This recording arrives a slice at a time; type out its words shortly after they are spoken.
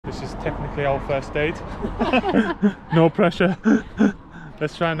This is technically our first date. No pressure.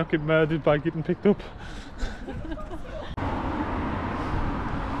 Let's try and not get murdered by getting picked up.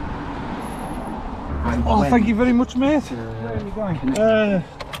 Oh, thank you very much, mate. Where are you going?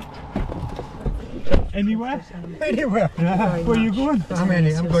 Anywhere? Anywhere. Yeah. Where are you going? I'm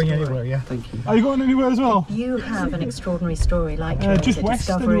going anywhere, yeah. Thank you. Are you going anywhere as well? You have an extraordinary story like yours, just a west,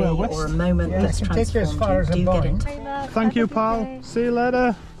 discovery anywhere, west. or a moment Yeah, that's I can take you as transformed far as you. Do I'm get going. into Thank you, pal. See you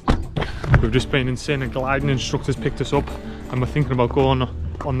later. We've just been insane and gliding instructors picked us up and we're thinking about going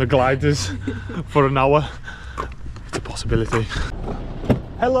on the gliders for an hour. It's a possibility.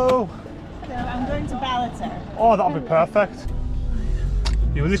 Hello. Hello, I'm going to Ballater. Oh, that'll be perfect.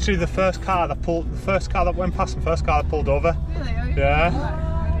 You were literally the first car that went past and first car that pulled over. Really? Are you?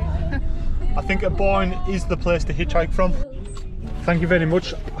 Yeah. I think Boyne is the place to hitchhike from. Thank you very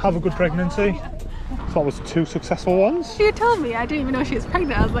much. Have a good pregnancy. So that was 2 successful ones. You told me, I didn't even know she was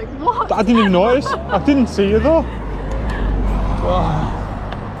pregnant. I was like, what? I didn't even notice. I didn't see you though.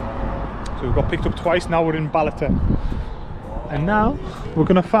 So we got picked up twice, now we're in Ballater. And now we're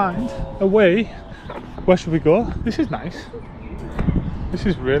gonna find a way. Where should we go? This is nice. This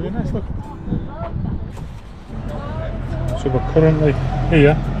is really nice, look. So we're currently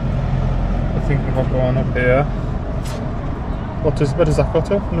here. We're thinking about going up here. Where does that go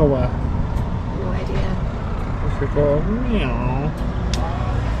to? Nowhere. No idea. If we go, meow.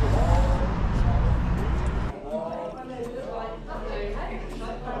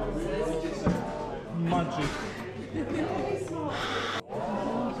 Magic.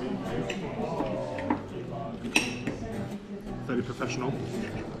 Very professional.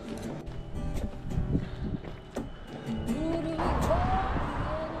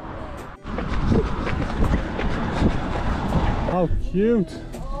 How cute.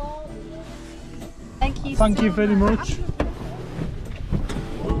 Thank you. Thank you very much.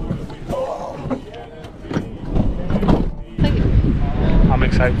 I'm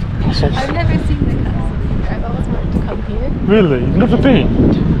excited for the castle. I've never seen the castle either. I've always wanted to come here. Really? You've never been?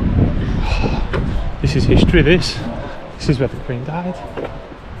 This is history, this. This is where the Queen died.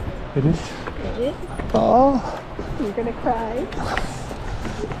 It is. It is. Oh. You're gonna cry.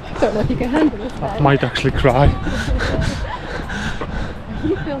 Don't know if you can handle this. I might actually cry. Are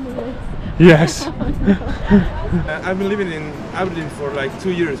you filming this? Yes. I've been living in Aberdeen for like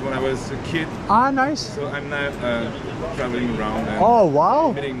 2 years when I was a kid. Ah, nice. So I'm now traveling around and Oh,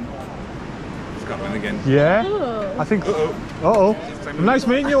 wow. meeting Scotland again. Yeah. Oh. I think. Uh-oh. Nice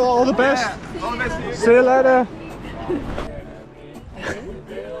meeting you. All the best. Yeah, all the best. See you later.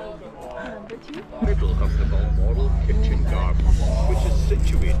 Middle of the Balmoral kitchen garden, which is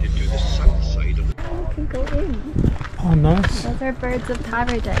situated to the south side of the... You can go in. Oh, nice. Those are birds of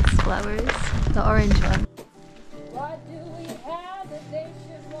paradise flowers. The orange one. What do we have that they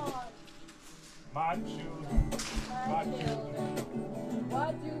should want? My children. My children.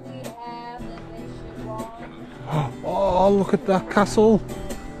 What do we have that they should want? Oh, look at that castle.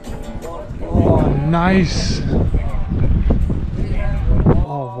 Oh, nice.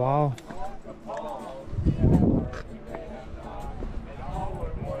 Oh, wow.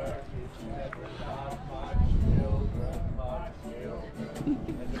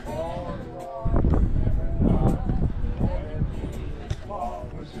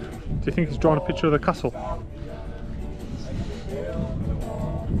 Do you think he's drawn a picture of the castle? He's a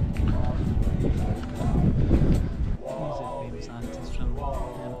famous artist from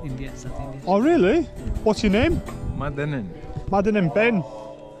India, South India. Oh, really? What's your name? Madden. Madden and Ben.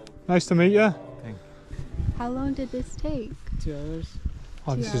 Nice to meet you. How long did this take? 2 hours.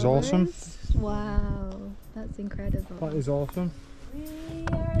 Oh, 2 this is awesome. hours? Wow, that's incredible. That is awesome.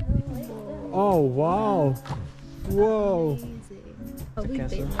 Oh, wow. Whoa. Amazing. Oh, we've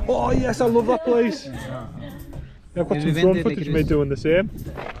been there. Oh, yes, I love that place. Yeah, I've got Yeah, some we went drone there footage like of it me is. doing the same.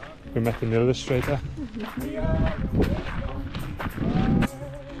 We met an illustrator. We are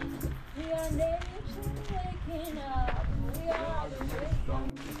nation waking up. We are the wisdom.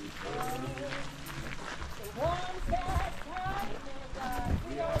 The ones that carry God.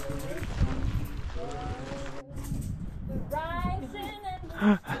 We are the wisdom. The rising and the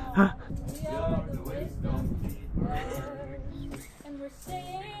fall. We are the wisdom. And we're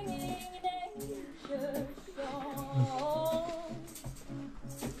singing nature's song.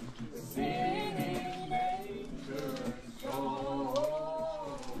 Singing nature's song.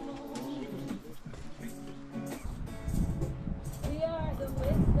 We are the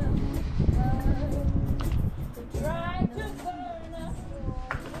wisdom that tried to burn us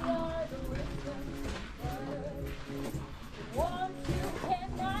all. We are the wisdom the ones you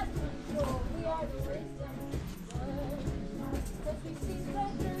cannot control. We are the wisdom 'cause we see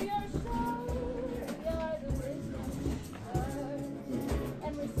pleasure.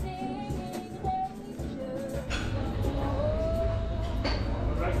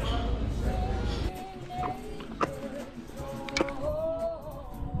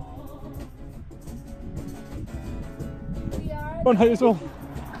 On Hazel.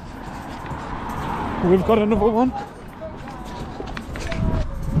 We've got another one.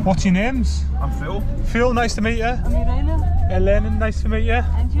 What's your names? I'm Phil. Phil, nice to meet you. I'm Irena. Elena, nice to meet you.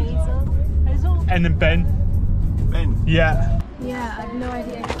 And Hazel. Hazel? And then Ben. Ben. Yeah. Yeah, I have no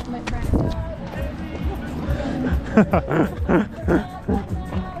idea. My friend.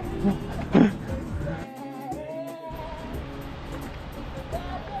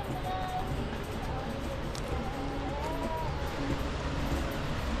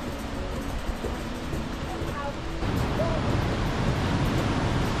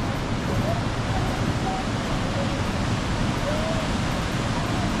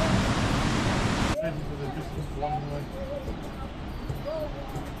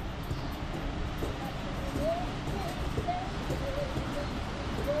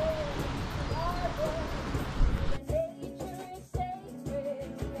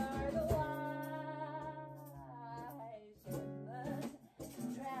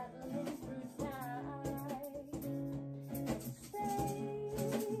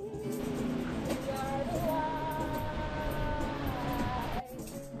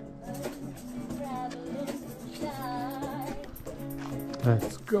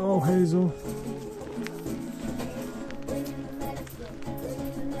 Let's go, Hazel.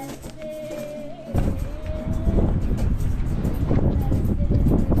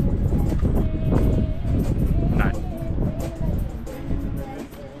 Nice.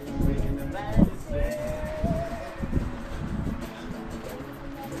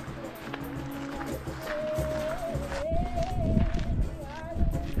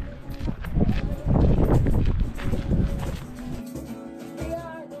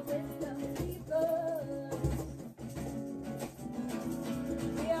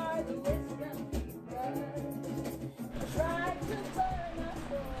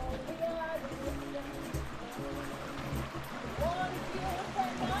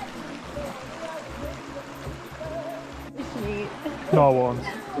 No, I won't.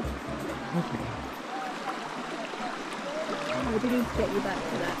 I do need to get you back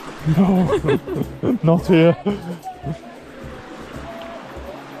to that. No, not here.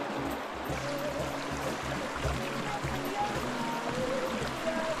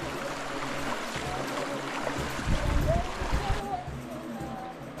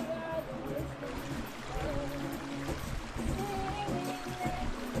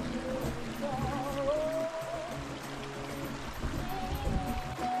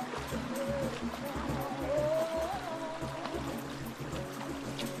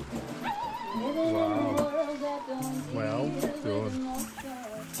 Well done.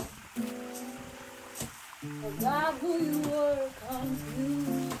 Forgot who you were,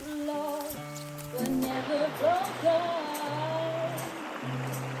 confused, lost, but never forgot.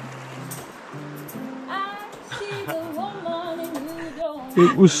 I see the woman in you don't.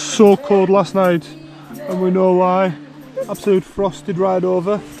 It was so cold last night, and we know why. Absolute frosted ride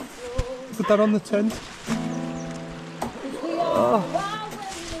over. Put that on the tent.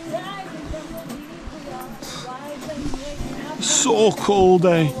 So cold,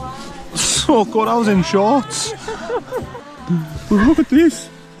 eh? So cold. I was in shorts. Look at this.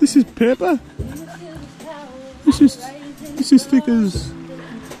 This is paper. This is thick as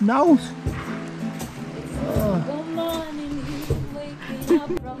nails.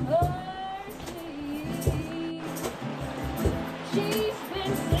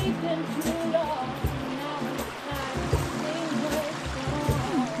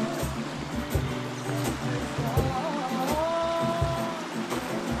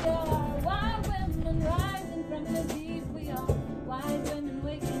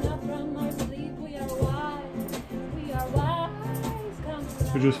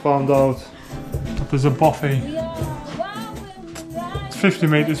 We just found out that there's a buffet. It's 50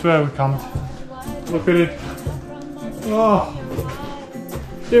 metres where we camped. Look at it. Oh,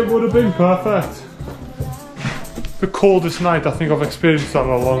 it would have been perfect. The coldest night I think I've experienced that in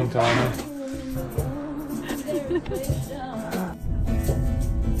a long time. Eh?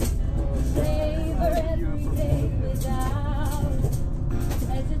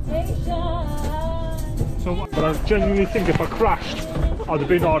 So, but I genuinely think if I crashed, I'd have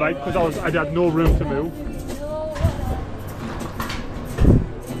been alright because I had no room to move.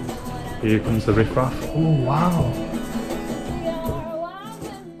 Here comes the riffraff. Oh wow!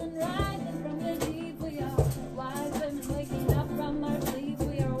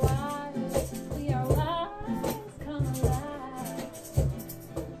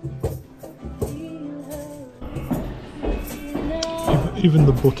 Even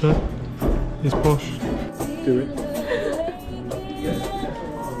the butter is posh. Do it.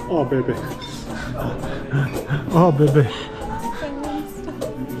 Oh baby. Oh baby.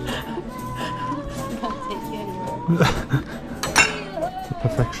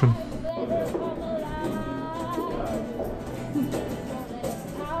 Perfection.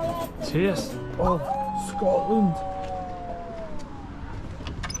 Taste of Scotland.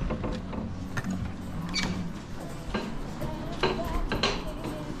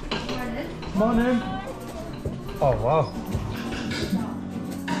 Morning. Oh wow.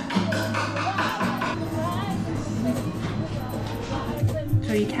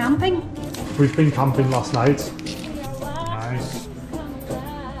 Are you camping? We've been camping last night. Nice.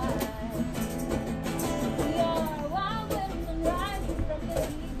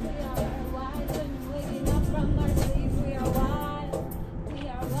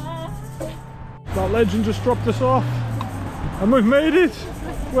 That legend just dropped us off and we've made it.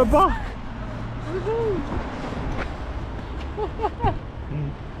 We're back.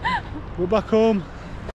 We're back home.